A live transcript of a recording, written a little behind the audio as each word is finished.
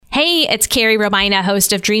Hey, it's Carrie Robina,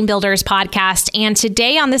 host of Dream Builders podcast. And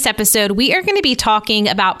today on this episode, we are going to be talking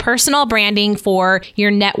about personal branding for your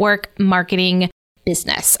network marketing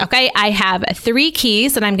business. Okay, I have 3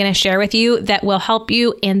 keys that I'm going to share with you that will help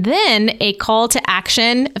you, and then a call to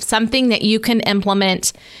action of something that you can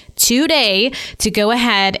implement today to go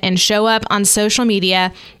ahead and show up on social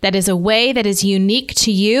media that is a way that is unique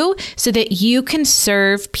to you so that you can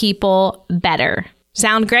serve people better.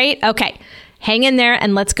 Sound great? Okay, hang in there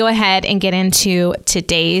and let's go ahead and get into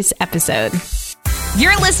today's episode.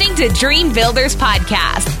 You're listening to Dream Builders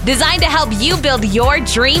Podcast, designed to help you build your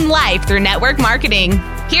dream life through network marketing.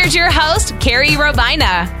 Here's your host, Carrie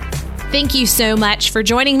Robina. Thank you so much for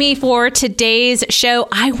joining me for today's show.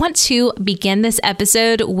 I want to begin this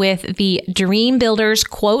episode with the Dream Builders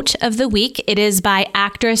quote of the week. It is by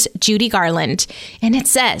actress Judy Garland, and it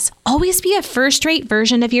says, "Always be a first-rate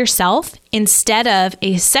version of yourself instead of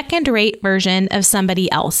a second-rate version of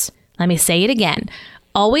somebody else." Let me say it again.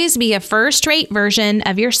 Always be a first-rate version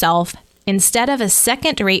of yourself instead of a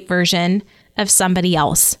second-rate version of somebody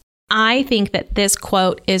else. I think that this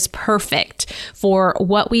quote is perfect for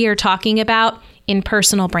what we are talking about in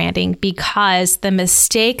personal branding, because the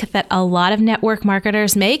mistake that a lot of network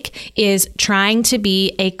marketers make is trying to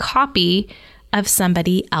be a copy of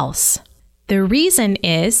somebody else. The reason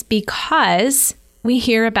is because we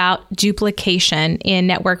hear about duplication in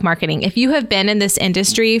network marketing. If you have been in this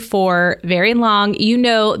industry for very long, you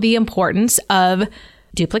know the importance of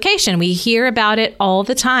duplication. We hear about it all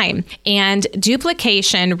the time. And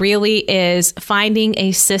duplication really is finding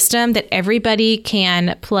a system that everybody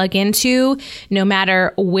can plug into, no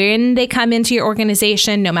matter when they come into your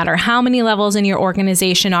organization, no matter how many levels in your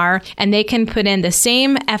organization are, and they can put in the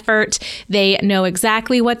same effort. They know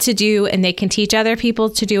exactly what to do, and they can teach other people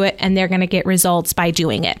to do it, and they're going to get results by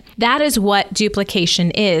doing it. That is what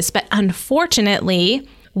duplication is. But unfortunately,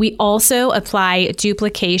 we also apply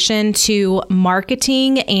duplication to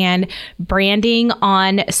marketing and branding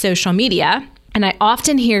on social media. And I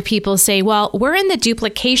often hear people say, well, we're in the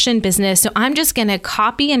duplication business, so I'm just going to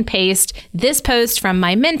copy and paste this post from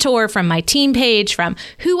my mentor, from my team page, from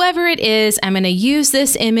whoever it is. I'm going to use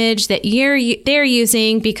this image that they're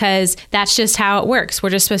using because that's just how it works. We're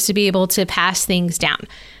just supposed to be able to pass things down.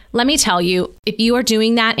 Let me tell you, if you are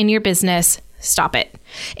doing that in your business, stop it.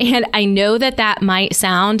 And I know that that might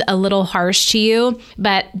sound a little harsh to you,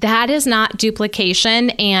 but that is not duplication.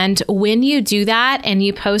 And when you do that and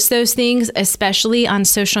you post those things, especially on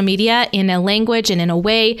social media in a language and in a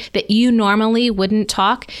way that you normally wouldn't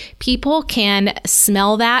talk, people can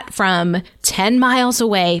smell that from 10 miles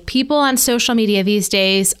away. People on social media these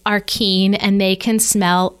days are keen and they can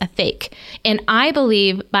smell a fake. And I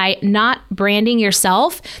believe by not branding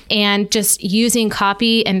yourself and just using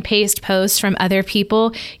copy and paste posts from other people,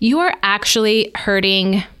 you are actually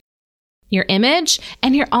hurting your image,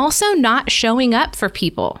 and you're also not showing up for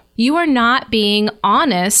people. You are not being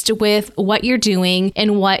honest with what you're doing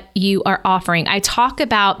and what you are offering. I talk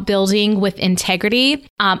about building with integrity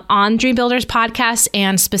on Dream Builders podcast,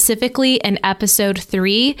 and specifically in episode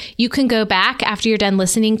 3. You can go back after you're done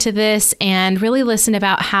listening to this and really listen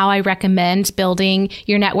about how I recommend building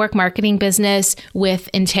your network marketing business with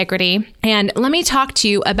integrity. And let me talk to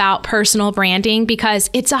you about personal branding,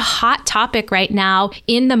 because it's a hot topic right now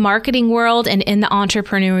in the marketing world and in the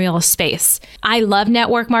entrepreneurial space. I love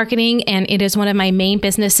network marketing, and it is one of my main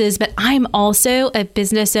businesses, but I'm also a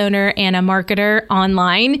business owner and a marketer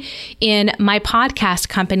online in my podcast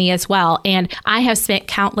company as well. And I have spent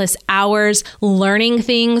countless hours learning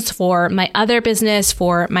things for my other business,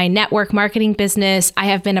 for my network marketing business. I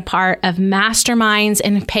have been a part of masterminds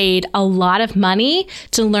and paid a lot of money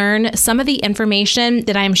to learn some of the information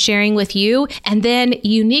that I'm sharing with you. And then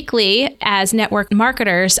uniquely as network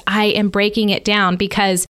marketers, I am breaking it down,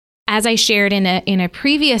 because as I shared in a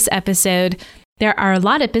previous episode, there are a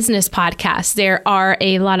lot of business podcasts. There are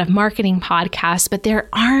a lot of marketing podcasts, but there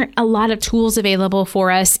aren't a lot of tools available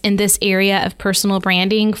for us in this area of personal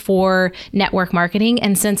branding for network marketing.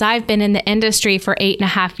 And since I've been in the industry for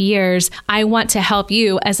 8.5 years, I want to help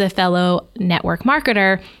you as a fellow network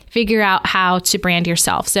marketer figure out how to brand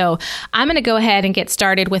yourself. So I'm going to go ahead and get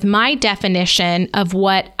started with my definition of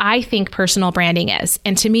what I think personal branding is.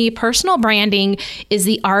 And to me, personal branding is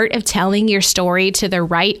the art of telling your story to the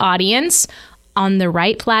right audience on the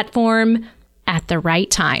right platform at the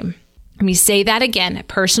right time. Let me say that again.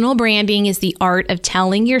 Personal branding is the art of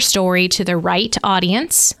telling your story to the right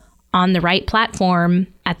audience on the right platform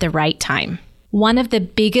at the right time. One of the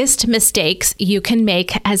biggest mistakes you can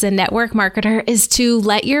make as a network marketer is to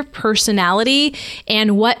let your personality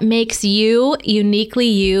and what makes you uniquely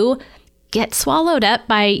you get swallowed up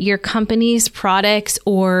by your company's products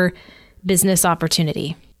or business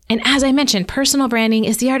opportunity. And as I mentioned, personal branding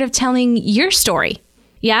is the art of telling your story.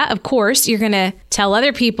 Yeah, of course, you're going to tell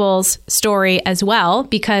other people's story as well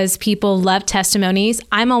because people love testimonies.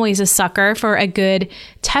 I'm always a sucker for a good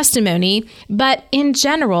testimony. But in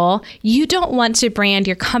general, you don't want to brand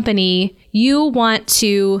your company. You want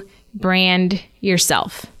to brand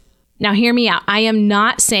yourself. Now, hear me out. I am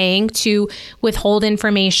not saying to withhold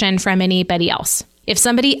information from anybody else. If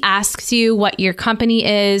somebody asks you what your company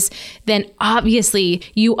is, then obviously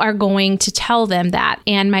you are going to tell them that.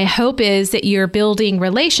 And my hope is that you're building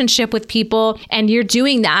relationship with people and you're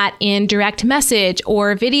doing that in direct message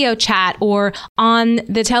or video chat or on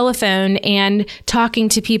the telephone and talking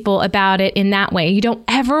to people about it in that way. You don't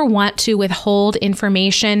ever want to withhold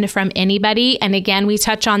information from anybody. And again, we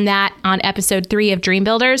touch on that on episode 3 of Dream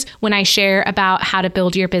Builders when I share about how to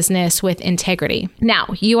build your business with integrity. Now,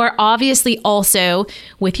 you are obviously also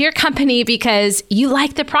with your company because you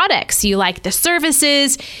like the products, you like the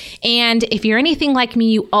services, and if you're anything like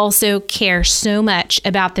me, you also care so much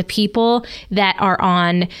about the people that are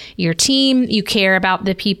on your team. You care about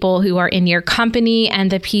the people who are in your company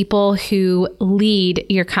and the people who lead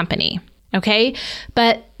your company. Okay?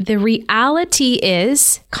 But the reality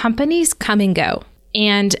is companies come and go.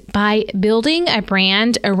 And by building a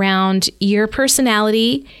brand around your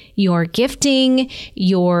personality, your gifting,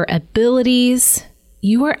 your abilities,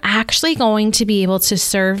 you are actually going to be able to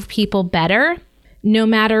serve people better no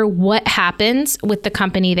matter what happens with the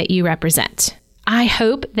company that you represent. I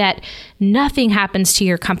hope that nothing happens to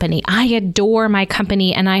your company. I adore my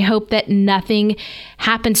company and I hope that nothing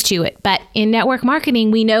happens to it. But in network marketing,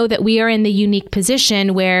 we know that we are in the unique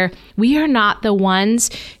position where we are not the ones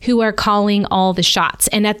who are calling all the shots.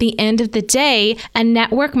 And at the end of the day, a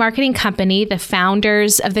network marketing company, the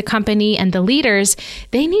founders of the company and the leaders,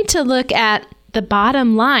 they need to look at the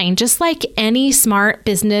bottom line, just like any smart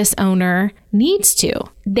business owner needs to.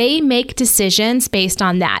 They make decisions based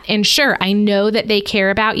on that. And sure, I know that they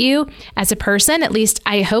care about you as a person. At least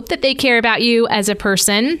I hope that they care about you as a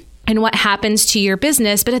person and what happens to your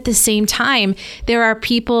business. But at the same time, there are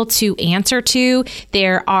people to answer to.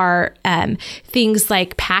 There are things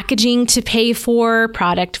like packaging to pay for,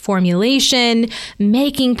 product formulation,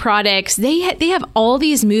 making products. They have all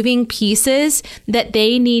these moving pieces that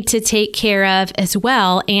they need to take care of as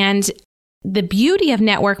well. And the beauty of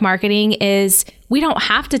network marketing is we don't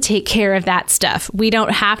have to take care of that stuff. We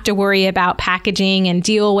don't have to worry about packaging and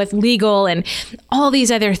deal with legal and all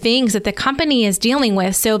these other things that the company is dealing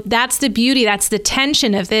with. So that's the beauty. That's the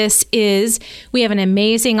tension of this is we have an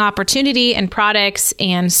amazing opportunity and products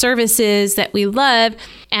and services that we love.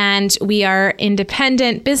 And we are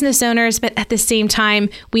independent business owners, but at the same time,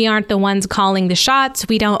 we aren't the ones calling the shots.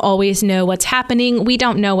 We don't always know what's happening. We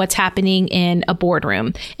don't know what's happening in a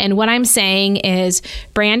boardroom. And what I'm saying is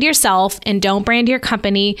brand yourself and don't brand your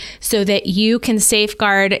company so that you can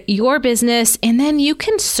safeguard your business and then you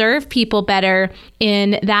can serve people better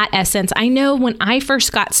in that essence. I know when I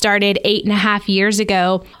first got started 8.5 years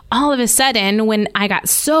ago, all of a sudden, when I got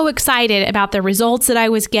so excited about the results that I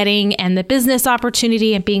was getting and the business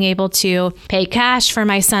opportunity and being able to pay cash for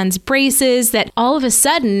my son's braces, that all of a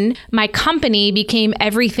sudden my company became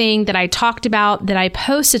everything that I talked about, that I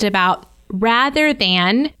posted about, rather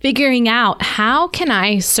than figuring out how can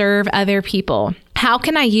I serve other people? How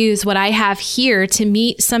can I use what I have here to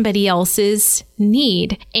meet somebody else's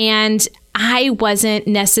need? And I wasn't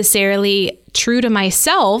necessarily true to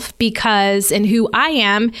myself and who I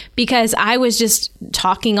am because I was just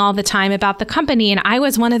talking all the time about the company. And I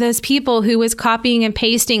was one of those people who was copying and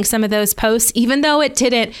pasting some of those posts, even though it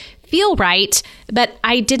didn't feel right, but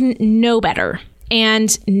I didn't know better.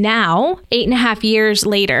 And now, 8.5 years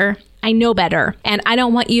later, I know better. And I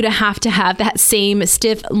don't want you to have that same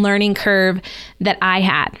stiff learning curve that I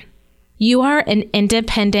had. You are an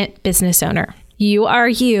independent business owner. You are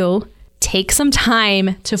you. Take some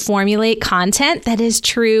time to formulate content that is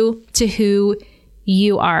true to who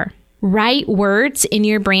you are. Write words in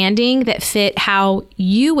your branding that fit how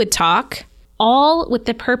you would talk, all with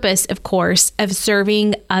the purpose, of course, of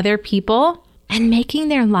serving other people and making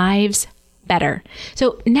their lives better.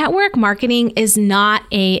 So network marketing is not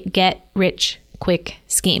a get-rich-quick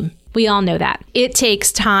scheme. We all know that. It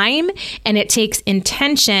takes time and it takes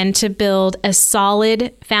intention to build a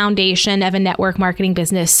solid foundation of a network marketing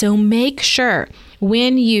business. So make sure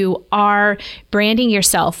when you are branding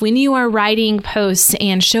yourself, when you are writing posts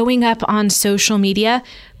and showing up on social media,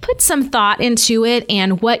 put some thought into it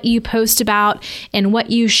and what you post about and what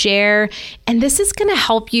you share. And this is going to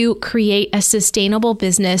help you create a sustainable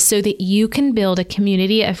business so that you can build a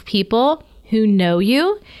community of people who know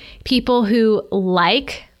you, people who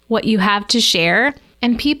like what you have to share,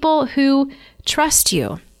 and people who trust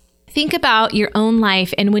you. Think about your own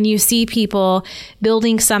life, and when you see people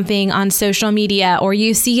building something on social media, or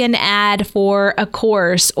you see an ad for a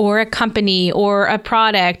course or a company or a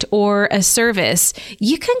product or a service,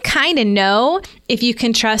 you can kind of know if you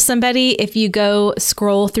can trust somebody if you go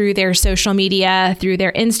scroll through their social media, through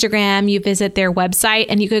their Instagram, you visit their website,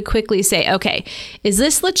 and you could quickly say, okay, is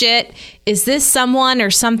this legit? Is this someone or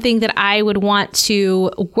something that I would want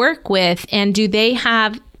to work with? And do they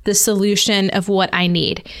have the solution of what I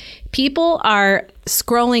need? People are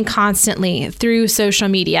scrolling constantly through social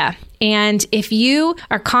media. And if you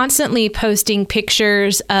are constantly posting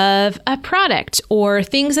pictures of a product or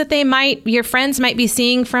things that your friends might be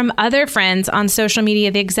seeing from other friends on social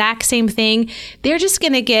media, the exact same thing, they're just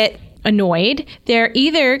going to get annoyed. They're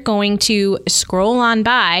either going to scroll on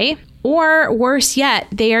by, or worse yet,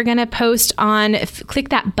 they are going to click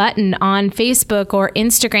that button on Facebook or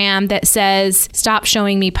Instagram that says, stop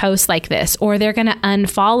showing me posts like this, or they're going to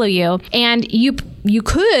unfollow you. And you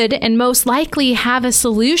could, and most likely, have a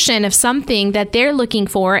solution of something that they're looking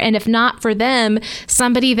for. And if not for them,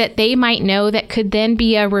 somebody that they might know that could then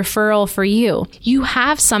be a referral for you. You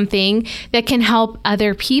have something that can help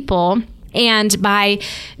other people. And by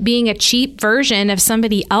being a cheap version of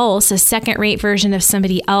somebody else, a second-rate version of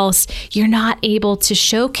somebody else, you're not able to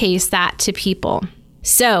showcase that to people.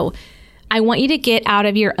 So I want you to get out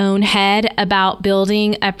of your own head about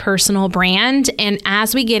building a personal brand. And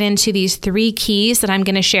as we get into these 3 keys that I'm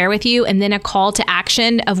going to share with you, and then a call to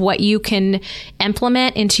action of what you can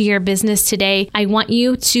implement into your business today, I want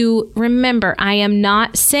you to remember, I am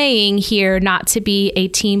not saying here not to be a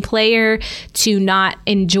team player, to not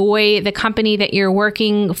enjoy the company that you're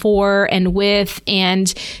working for and with, and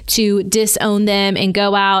to disown them and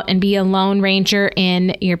go out and be a lone ranger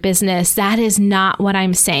in your business. That is not what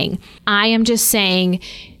I'm saying. I am just saying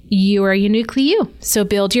you are uniquely you. So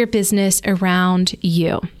build your business around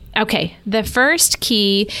you. Okay, the first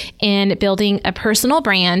key in building a personal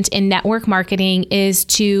brand in network marketing is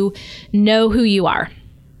to know who you are.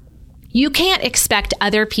 You can't expect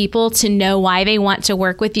other people to know why they want to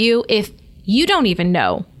work with you if you don't even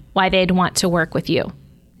know why they'd want to work with you.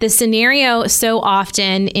 The scenario so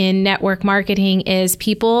often in network marketing is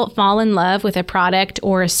people fall in love with a product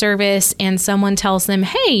or a service, and someone tells them,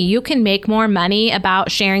 hey, you can make more money about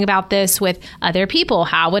sharing about this with other people.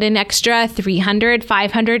 How would an extra $300,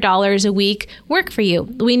 $500 a week work for you?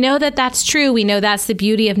 We know that that's true. We know that's the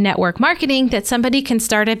beauty of network marketing, that somebody can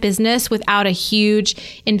start a business without a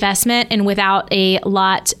huge investment and without a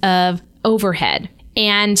lot of overhead.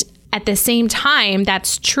 And at the same time,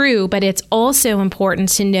 that's true, but it's also important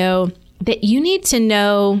to know that you need to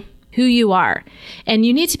know who you are. And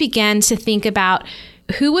you need to begin to think about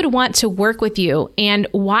who would want to work with you and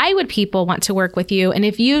why would people want to work with you. And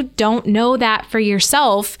if you don't know that for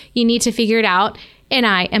yourself, you need to figure it out. And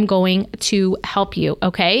I am going to help you,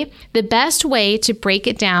 okay? The best way to break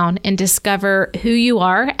it down and discover who you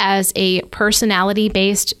are as a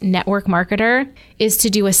personality-based network marketer is to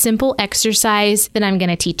do a simple exercise that I'm going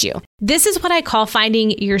to teach you. This is what I call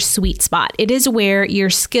finding your sweet spot. It is where your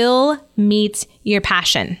skill meets your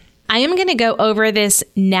passion. I am going to go over this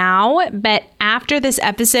now, but after this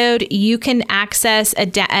episode, you can access a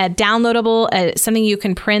downloadable, something you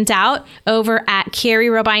can print out over at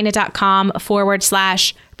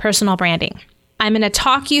carrierobina.com/personal branding. I'm going to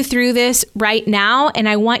talk you through this right now, and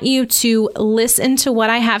I want you to listen to what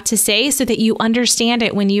I have to say so that you understand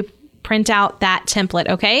it when you print out that template,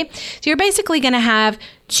 okay? So you're basically going to have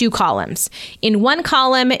 2 columns. In one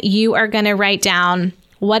column, you are going to write down,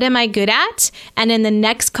 what am I good at? And in the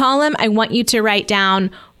next column, I want you to write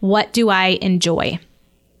down, what do I enjoy?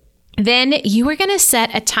 Then you are going to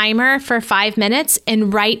set a timer for 5 minutes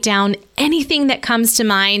and write down anything that comes to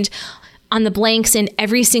mind on the blanks in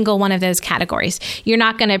every single one of those categories. You're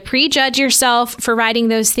not going to prejudge yourself for writing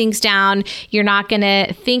those things down. You're not going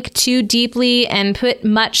to think too deeply and put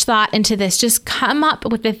much thought into this. Just come up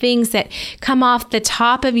with the things that come off the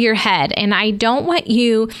top of your head. And I don't want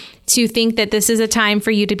you to think that this is a time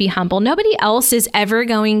for you to be humble. Nobody else is ever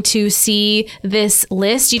going to see this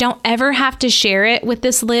list. You don't ever have to share it with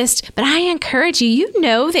this list, but I encourage you, you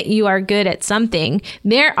know that you are good at something.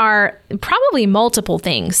 There are probably multiple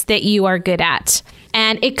things that you are good at.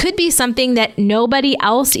 And it could be something that nobody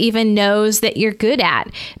else even knows that you're good at,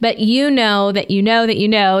 but you know that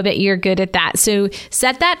you're good at that. So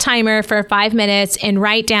set that timer for 5 minutes and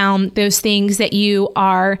write down those things that you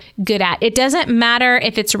are good at. It doesn't matter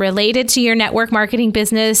if it's related to your network marketing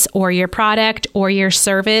business or your product or your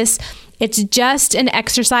service. It's just an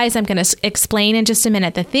exercise. I'm going to explain in just a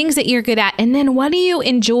minute the things that you're good at. And then what do you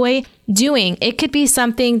enjoy doing? It could be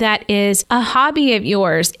something that is a hobby of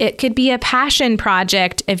yours. It could be a passion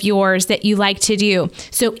project of yours that you like to do.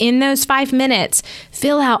 So in those 5 minutes,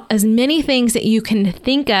 fill out as many things that you can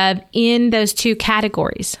think of in those 2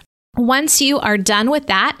 categories. Once you are done with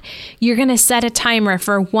that, you're going to set a timer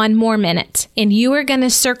for 1 more minute, and you are going to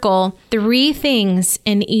circle 3 things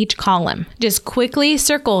in each column. Just quickly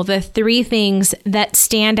circle the 3 things that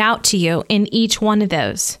stand out to you in each one of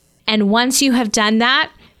those. And once you have done that,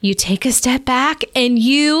 you take a step back and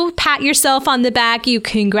you pat yourself on the back. You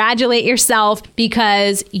congratulate yourself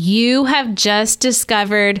because you have just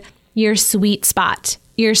discovered your sweet spot.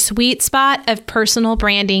 Your sweet spot of personal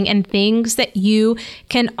branding and things that you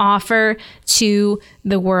can offer to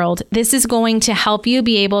the world. This is going to help you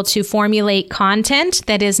be able to formulate content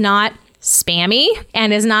that is not spammy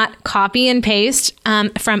and is not copy and paste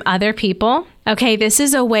from other people. Okay, this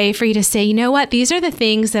is a way for you to say, you know what, these are the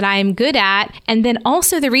things that I'm good at. And then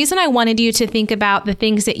also the reason I wanted you to think about the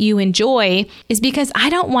things that you enjoy is because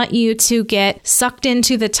I don't want you to get sucked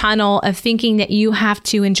into the tunnel of thinking that you have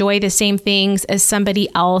to enjoy the same things as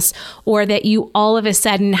somebody else, or that you all of a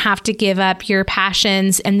sudden have to give up your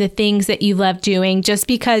passions and the things that you love doing just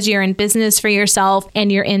because you're in business for yourself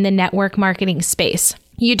and you're in the network marketing space.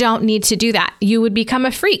 You don't need to do that. You would become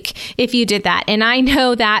a freak if you did that. And I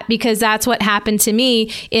know that because that's what happened to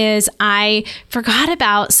me is I forgot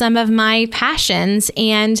about some of my passions,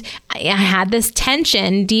 and I had this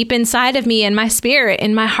tension deep inside of me in my spirit,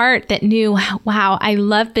 in my heart that knew, wow, I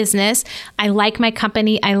love business. I like my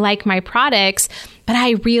company. I like my products. But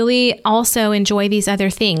I really also enjoy these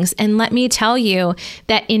other things. And let me tell you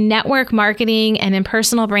that in network marketing and in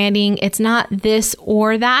personal branding, it's not this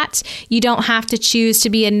or that. You don't have to choose to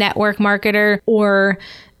be a network marketer or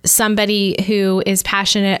somebody who is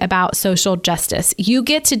passionate about social justice. You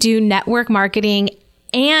get to do network marketing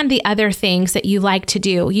and the other things that you like to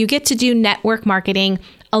do. You get to do network marketing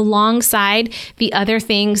alongside the other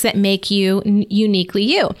things that make you uniquely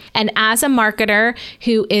you. And as a marketer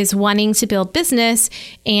who is wanting to build business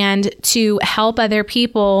and to help other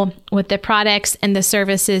people with the products and the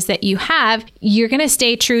services that you have, you're going to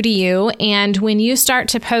stay true to you. And when you start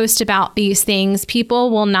to post about these things, people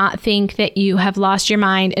will not think that you have lost your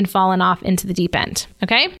mind and fallen off into the deep end.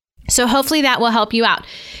 Okay? So hopefully that will help you out.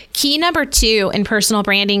 Key number 2 in personal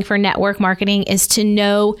branding for network marketing is to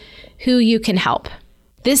know who you can help.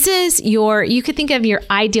 This is you could think of your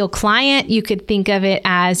ideal client, you could think of it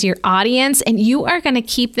as your audience, and you are going to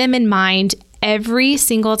keep them in mind every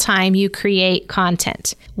single time you create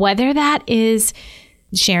content, whether that is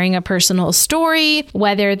sharing a personal story,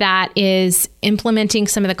 whether that is implementing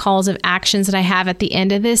some of the calls of actions that I have at the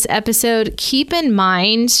end of this episode. Keep in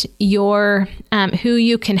mind your who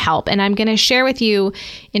you can help. And I'm going to share with you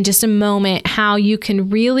in just a moment how you can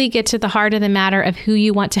really get to the heart of the matter of who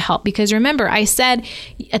you want to help. Because remember, I said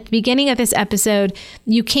at the beginning of this episode,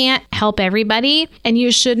 you can't help everybody and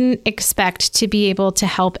you shouldn't expect to be able to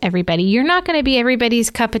help everybody. You're not going to be everybody's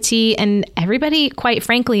cup of tea, and everybody, quite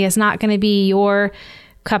frankly, is not going to be your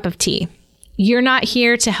cup of tea. You're not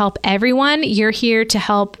here to help everyone. You're here to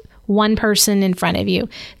help one person in front of you,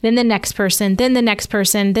 then the next person, then the next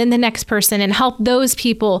person, then the next person, and help those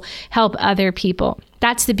people help other people.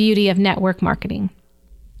 That's the beauty of network marketing.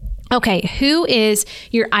 Okay, who is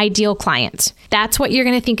your ideal client? That's what you're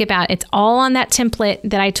going to think about. It's all on that template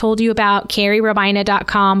that I told you about,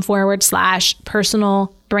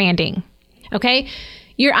 carrierobina.com/personal branding. Okay.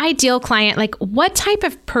 Your ideal client, like what type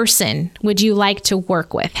of person would you like to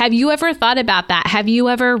work with? Have you ever thought about that? Have you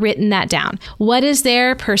ever written that down? What is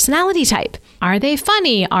their personality type? Are they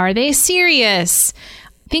funny? Are they serious?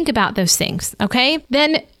 Think about those things, okay?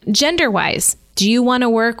 Then gender-wise, do you want to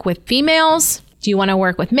work with females? Do you want to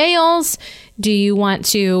work with males? Do you want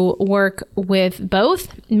to work with both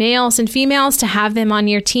males and females to have them on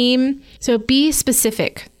your team? So be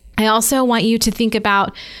specific. I also want you to think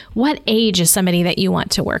about what age is somebody that you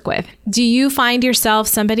want to work with. Do you find yourself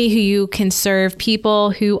somebody who you can serve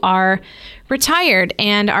people who are retired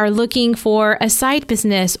and are looking for a side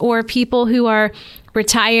business, or people who are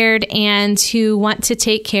retired and who want to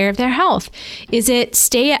take care of their health? Is it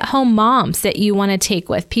stay-at-home moms that you want to take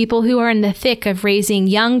with? People who are in the thick of raising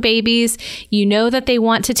young babies. You know that they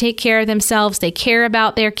want to take care of themselves. They care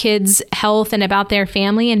about their kids' health and about their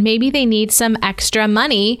family, and maybe they need some extra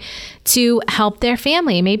money to help their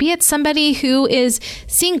family. Maybe it's somebody who is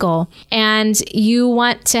single and you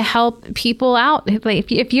want to help people out.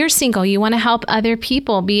 Like if you're single, you want to help other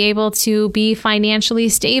people be able to be financially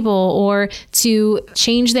stable or to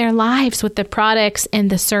change their lives with the products and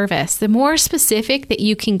the service. The more specific that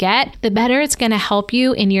you can get, the better it's going to help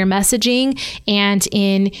you in your messaging and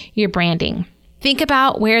in your branding. Think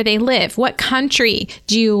about where they live. What country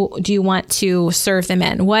do you want to serve them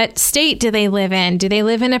in? What state do they live in? Do they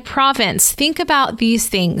live in a province? Think about these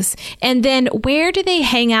things. And then where do they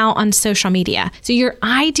hang out on social media? So your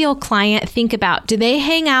ideal client, think about, do they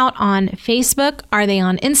hang out on Facebook? Are they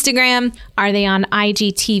on Instagram? Are they on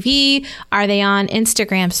IGTV? Are they on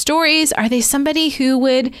Instagram stories? Are they somebody who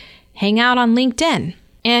would hang out on LinkedIn?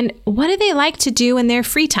 And what do they like to do in their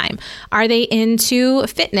free time? Are they into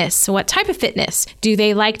fitness? What type of fitness? Do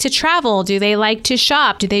they like to travel? Do they like to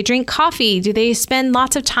shop? Do they drink coffee? Do they spend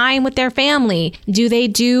lots of time with their family? Do they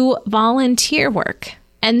do volunteer work?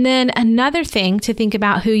 And then another thing to think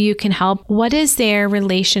about who you can help, what is their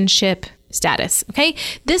relationship status? Okay.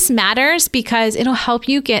 This matters because it'll help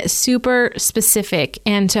you get super specific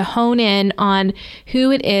and to hone in on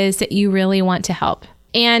who it is that you really want to help.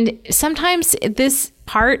 And sometimes this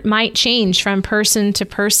part might change from person to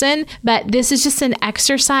person, but this is just an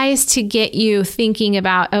exercise to get you thinking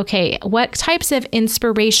about, okay, what types of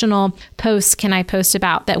inspirational posts can I post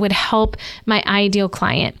about that would help my ideal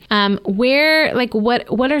client?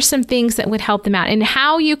 What are some things that would help them out? And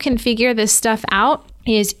how you can figure this stuff out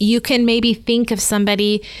is you can maybe think of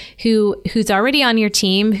somebody who's already on your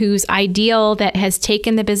team, who's ideal, that has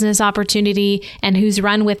taken the business opportunity and who's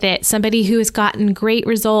run with it, somebody who has gotten great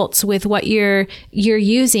results with what you're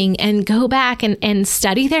using, and go back and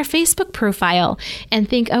study their Facebook profile and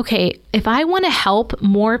think, okay, if I want to help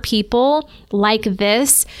more people like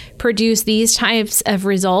this produce these types of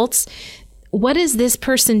results, what does this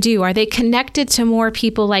person do? Are they connected to more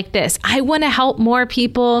people like this? I want to help more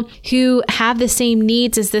people who have the same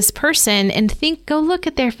needs as this person, and go look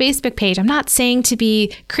at their Facebook page. I'm not saying to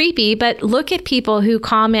be creepy, but look at people who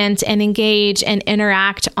comment and engage and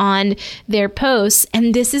interact on their posts.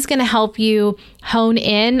 And this is going to help you hone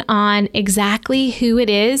in on exactly who it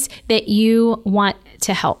is that you want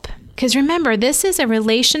to help. Because remember, this is a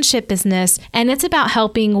relationship business, and it's about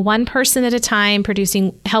helping one person at a time,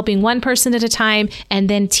 helping one person at a time, and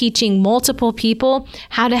then teaching multiple people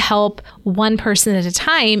how to help one person at a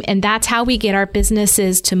time. And that's how we get our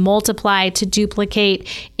businesses to multiply, to duplicate,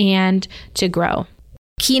 and to grow.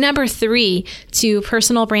 Key number 3 to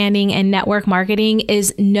personal branding and network marketing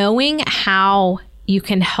is knowing how you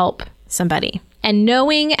can help somebody. And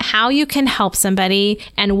knowing how you can help somebody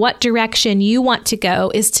and what direction you want to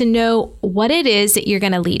go is to know what it is that you're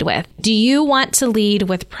going to lead with. Do you want to lead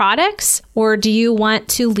with products, or do you want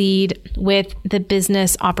to lead with the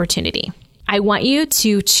business opportunity? I want you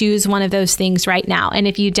to choose one of those things right now. And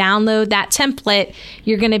if you download that template,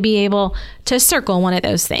 you're going to be able to circle one of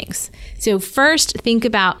those things. So first, think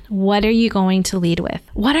about, what are you going to lead with?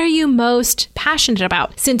 What are you most passionate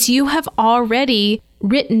about? Since you have already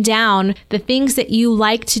written down the things that you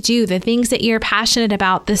like to do, the things that you're passionate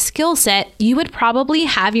about, the skill set, you would probably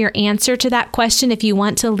have your answer to that question if you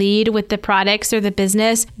want to lead with the products or the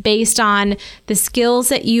business based on the skills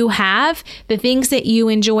that you have, the things that you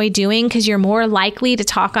enjoy doing, because you're more likely to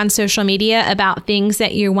talk on social media about things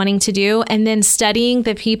that you're wanting to do, and then studying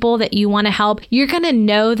the people that you want to help. You're going to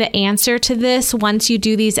know the answer to this once you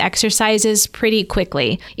do these exercises pretty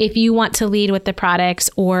quickly if you want to lead with the products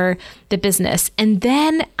or the business. And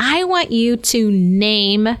then I want you to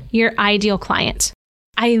name your ideal client.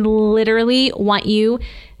 I literally want you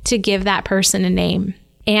to give that person a name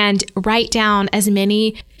and write down as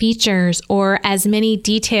many features or as many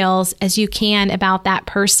details as you can about that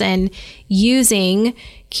person using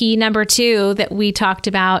key number 2 that we talked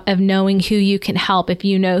about of knowing who you can help. If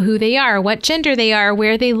you know who they are, what gender they are,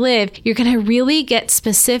 where they live, you're going to really get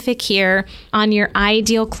specific here on your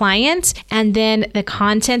ideal client. And then the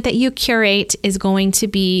content that you curate is going to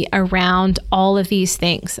be around all of these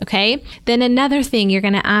things. Okay. Then another thing you're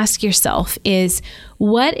going to ask yourself is,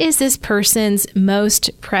 what is this person's most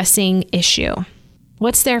pressing issue?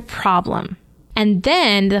 What's their problem? And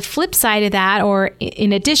then the flip side of that, or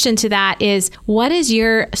in addition to that, is, what is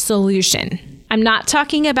your solution? I'm not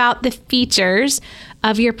talking about the features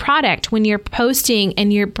of your product. When you're posting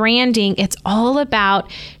and you're branding, it's all about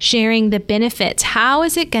sharing the benefits. How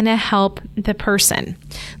is it going to help the person?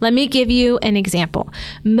 Let me give you an example.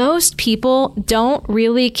 Most people don't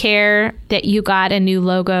really care that you got a new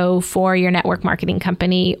logo for your network marketing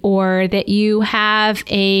company, or that you have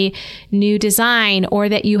a new design, or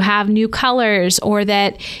that you have new colors, or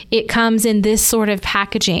that it comes in this sort of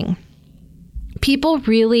packaging. People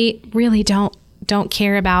really don't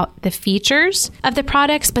care about the features of the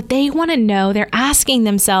products, but they want to know, they're asking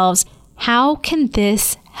themselves, how can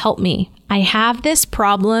this help me? I have this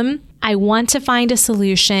problem. I want to find a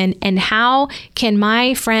solution. And how can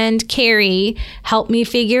my friend Carrie help me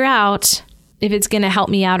figure out if it's going to help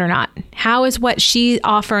me out or not? How is what she's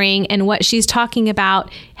offering and what she's talking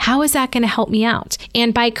about, how is that going to help me out?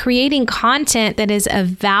 And by creating content that is of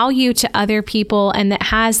value to other people and that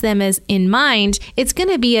has them as in mind, it's going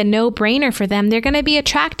to be a no-brainer for them. They're going to be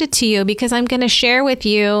attracted to you because I'm going to share with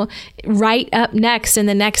you right up next in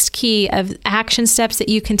the next key of action steps that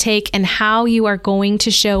you can take and how you are going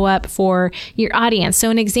to show up for your audience.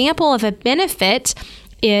 So an example of a benefit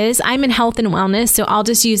is, I'm in health and wellness, so I'll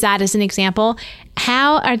just use that as an example.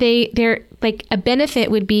 How are they're like, a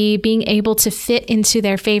benefit would be being able to fit into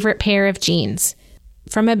their favorite pair of jeans.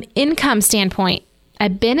 From an income standpoint, a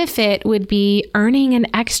benefit would be earning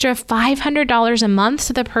an extra $500 a month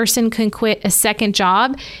so the person can quit a second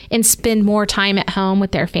job and spend more time at home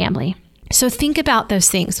with their family. So think about those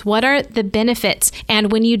things. What are the benefits?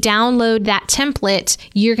 And when you download that template,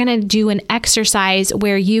 you're going to do an exercise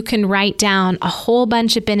where you can write down a whole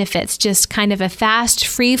bunch of benefits, just kind of a fast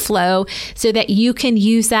free flow, so that you can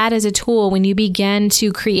use that as a tool when you begin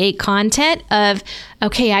to create content of,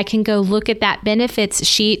 okay, I can go look at that benefits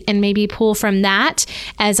sheet and maybe pull from that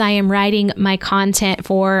as I am writing my content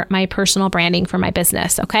for my personal branding for my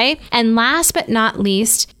business. Okay. And last but not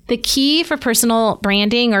least, the key for personal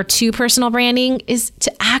branding or to personal branding is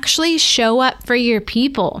to actually show up for your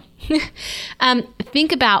people.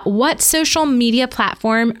 Think about, what social media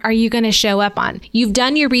platform are you going to show up on? You've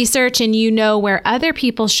done your research and you know where other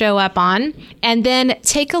people show up on, and then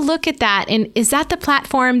take a look at that. And is that the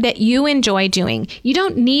platform that you enjoy doing? You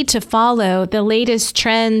don't need to follow the latest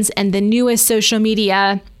trends and the newest social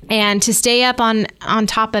media and to stay up on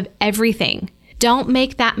top of everything. Don't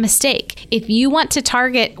make that mistake. If you want to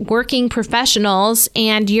target working professionals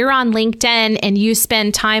and you're on LinkedIn and you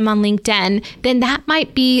spend time on LinkedIn, then that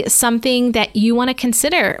might be something that you want to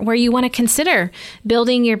consider, where you want to consider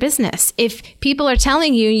building your business. If people are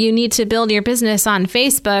telling you you need to build your business on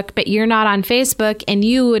Facebook, but you're not on Facebook and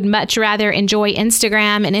you would much rather enjoy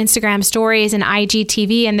Instagram and Instagram stories and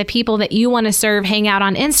IGTV, and the people that you want to serve hang out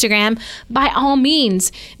on Instagram, by all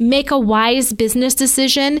means, make a wise business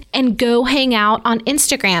decision and go hang out on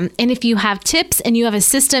Instagram. And if you have tips and you have a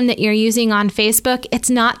system that you're using on Facebook, it's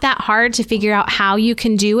not that hard to figure out how you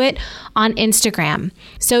can do it on Instagram.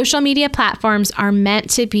 Social media platforms are meant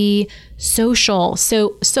to be social.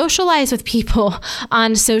 So socialize with people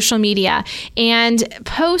on social media and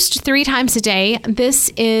post 3 times a day. This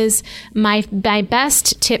is my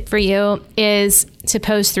best tip for you, is to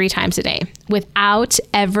post 3 times a day without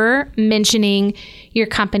ever mentioning your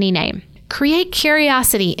company name. Create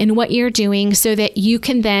curiosity in what you're doing so that you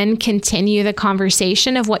can then continue the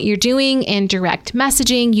conversation of what you're doing in direct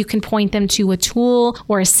messaging. You can point them to a tool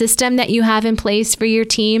or a system that you have in place for your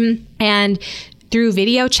team. And through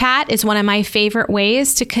video chat is one of my favorite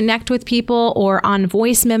ways to connect with people, or on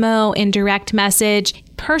voice memo and direct message.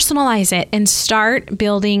 Personalize it and start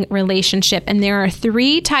building relationship. And there are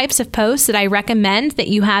 3 types of posts that I recommend that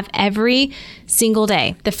you have every single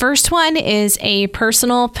day. The first one is a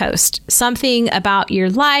personal post, something about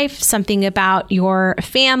your life, something about your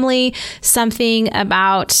family, something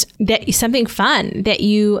fun that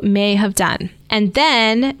you may have done. And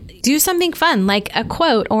then do something fun, like a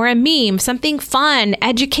quote or a meme, something fun,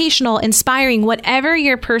 educational, inspiring, whatever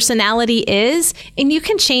your personality is. And you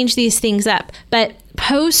can change these things up, but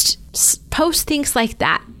post things like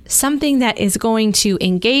that. Something that is going to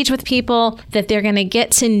engage with people, that they're going to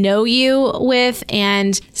get to know you with,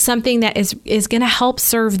 and something that is going to help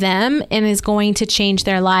serve them and is going to change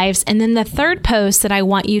their lives. And then the third post that I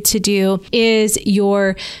want you to do is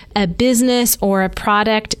a business or a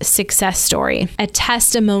product success story, a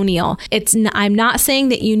testimonial. I'm not saying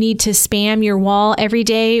that you need to spam your wall every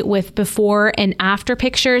day with before and after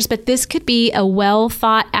pictures, but this could be a well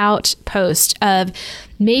thought out post of,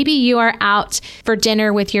 maybe you are out for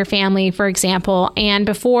dinner with your family, for example, and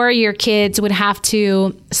before your kids would have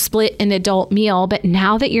to split an adult meal. But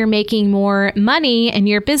now that you're making more money in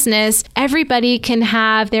your business, everybody can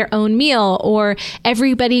have their own meal, or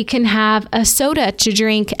everybody can have a soda to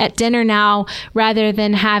drink at dinner now rather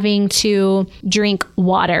than having to drink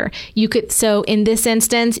water. So in this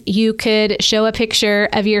instance, you could show a picture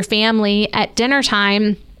of your family at dinner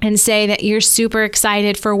time and say that you're super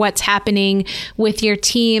excited for what's happening with your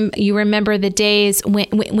team. You remember the days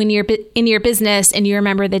when you're in your business, and you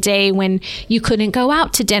remember the day when you couldn't go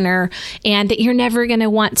out to dinner, and that you're never going to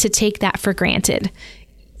want to take that for granted.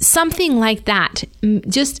 something like that.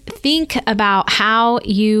 Just think about how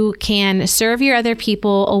you can serve your other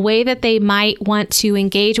people, a way that they might want to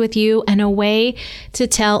engage with you, and a way to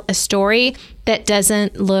tell a story that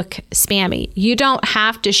doesn't look spammy. You don't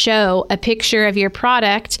have to show a picture of your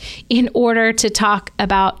product in order to talk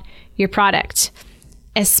about your product,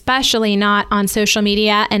 especially not on social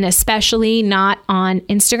media and especially not on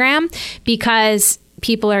Instagram, because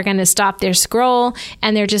people are going to stop their scroll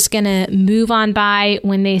and they're just going to move on by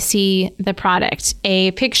when they see the product. A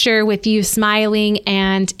picture with you smiling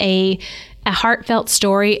and a heartfelt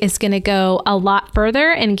story is going to go a lot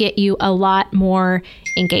further and get you a lot more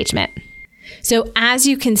engagement. So as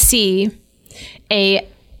you can see, a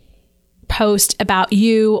post about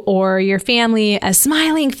you or your family, a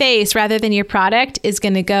smiling face rather than your product, is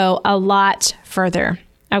going to go a lot further.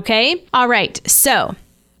 Okay? All right. So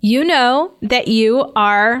you know that you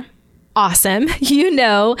are awesome. You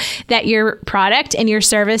know that your product and your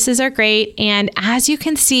services are great. And as you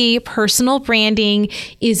can see, personal branding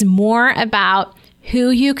is more about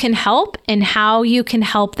who you can help and how you can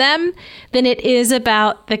help them than it is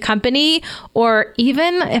about the company, or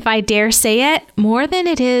even, if I dare say it, more than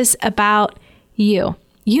it is about you.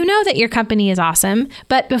 You know that your company is awesome,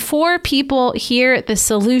 but before people hear the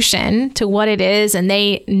solution to what it is and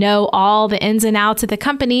they know all the ins and outs of the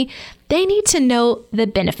company, they need to know the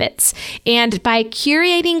benefits. And by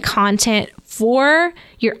curating content for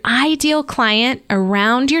your ideal client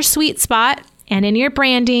around your sweet spot and in your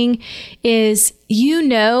branding, is you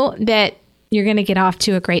know that you're going to get off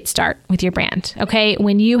to a great start with your brand. Okay.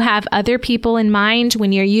 When you have other people in mind,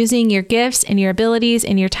 when you're using your gifts and your abilities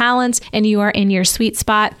and your talents and you are in your sweet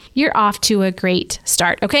spot, you're off to a great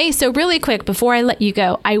start. Okay. So really quick, before I let you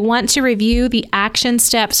go, I want to review the action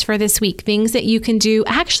steps for this week, things that you can do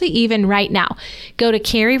actually even right now. Go to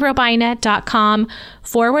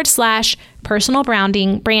carrierobina.com/personal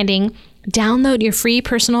branding. Download your free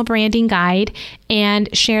personal branding guide and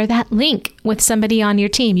share that link with somebody on your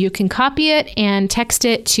team. You can copy it and text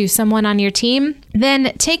it to someone on your team.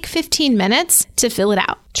 Then take 15 minutes to fill it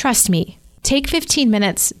out. Trust me, take 15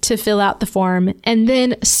 minutes to fill out the form and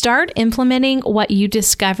then start implementing what you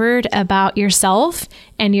discovered about yourself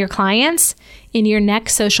and your clients in your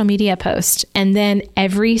next social media post. And then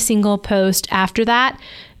every single post after that,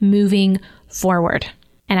 moving forward.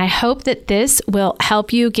 And I hope that this will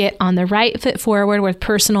help you get on the right foot forward with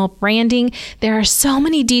personal branding. There are so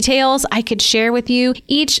many details I could share with you.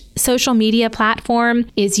 Each social media platform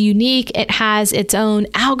is unique. It has its own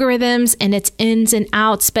algorithms and its ins and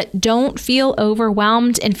outs, but don't feel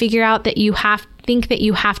overwhelmed and think that you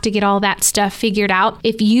have to get all that stuff figured out.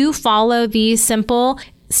 If you follow these simple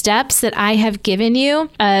steps that I have given you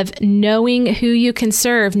of knowing who you can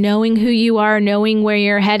serve, knowing who you are, knowing where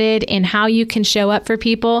you're headed and how you can show up for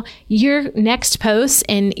people, your next posts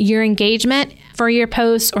and your engagement for your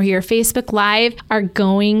posts or your Facebook Live are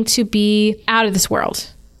going to be out of this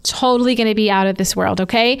world. Totally going to be out of this world.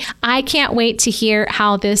 Okay. I can't wait to hear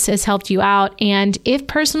how this has helped you out. And if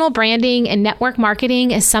personal branding and network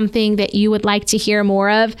marketing is something that you would like to hear more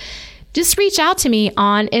of, just reach out to me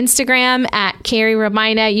on Instagram at Carrie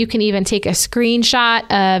Robina. You can even take a screenshot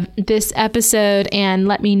of this episode and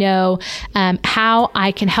let me know how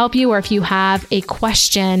I can help you, or if you have a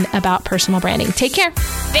question about personal branding. Take care.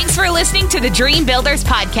 Thanks for listening to the Dream Builders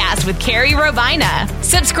podcast with Carrie Robina.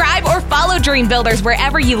 Subscribe or follow Dream Builders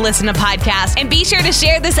wherever you listen to podcasts, and be sure to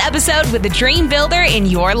share this episode with the dream builder in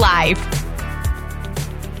your life.